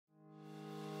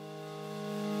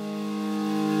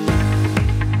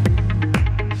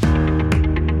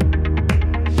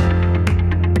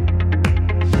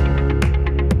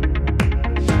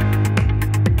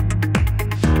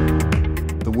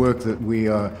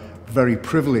very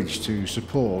privileged to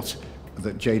support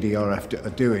that JDRF are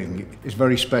doing is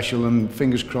very special, and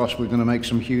fingers crossed we're going to make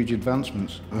some huge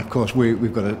advancements. And of course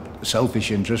we've got a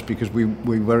selfish interest because we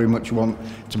very much want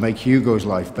to make Hugo's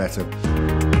life better.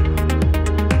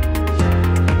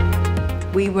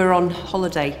 We were on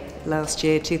holiday last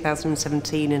year,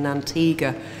 2017, in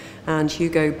Antigua, and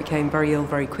Hugo became very ill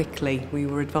very quickly. We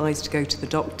were advised to go to the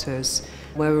doctors,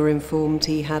 where we were informed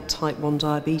he had type 1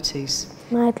 diabetes.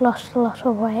 I'd lost a lot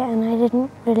of weight and I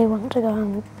didn't really want to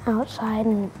go outside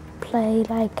and play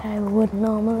like I would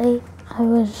normally. I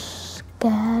was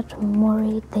scared and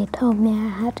worried. They told me I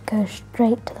had to go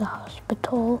straight to the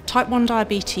hospital. Type 1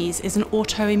 diabetes is an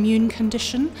autoimmune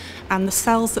condition, and the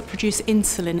cells that produce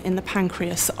insulin in the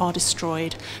pancreas are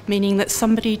destroyed, meaning that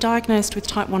somebody diagnosed with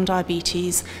type 1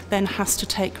 diabetes then has to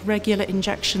take regular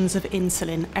injections of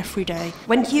insulin every day.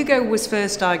 When Hugo was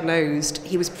first diagnosed,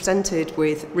 he was presented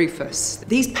with Rufus.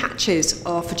 These patches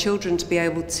are for children to be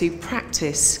able to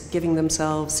practice giving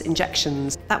themselves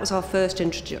injections. That was our first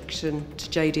introduction to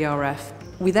JDRF.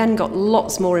 We then got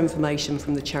lots more information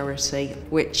from the charity,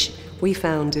 which we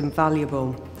found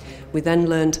invaluable. We then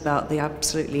learned about the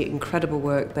absolutely incredible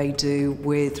work they do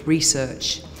with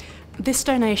research. This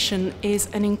donation is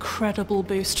an incredible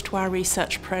boost to our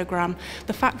research programme.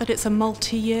 The fact that it's a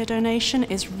multi-year donation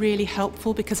is really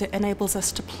helpful because it enables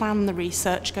us to plan the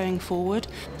research going forward.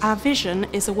 Our vision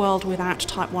is a world without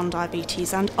type 1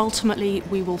 diabetes, and ultimately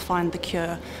we will find the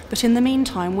cure. But in the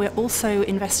meantime, we're also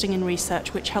investing in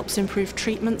research which helps improve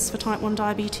treatments for type 1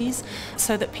 diabetes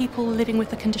so that people living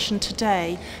with the condition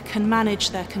today can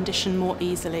manage their condition more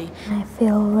easily. I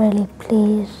feel really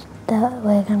pleased that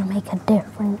we're going to make a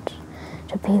difference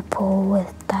to people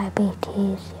with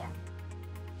diabetes.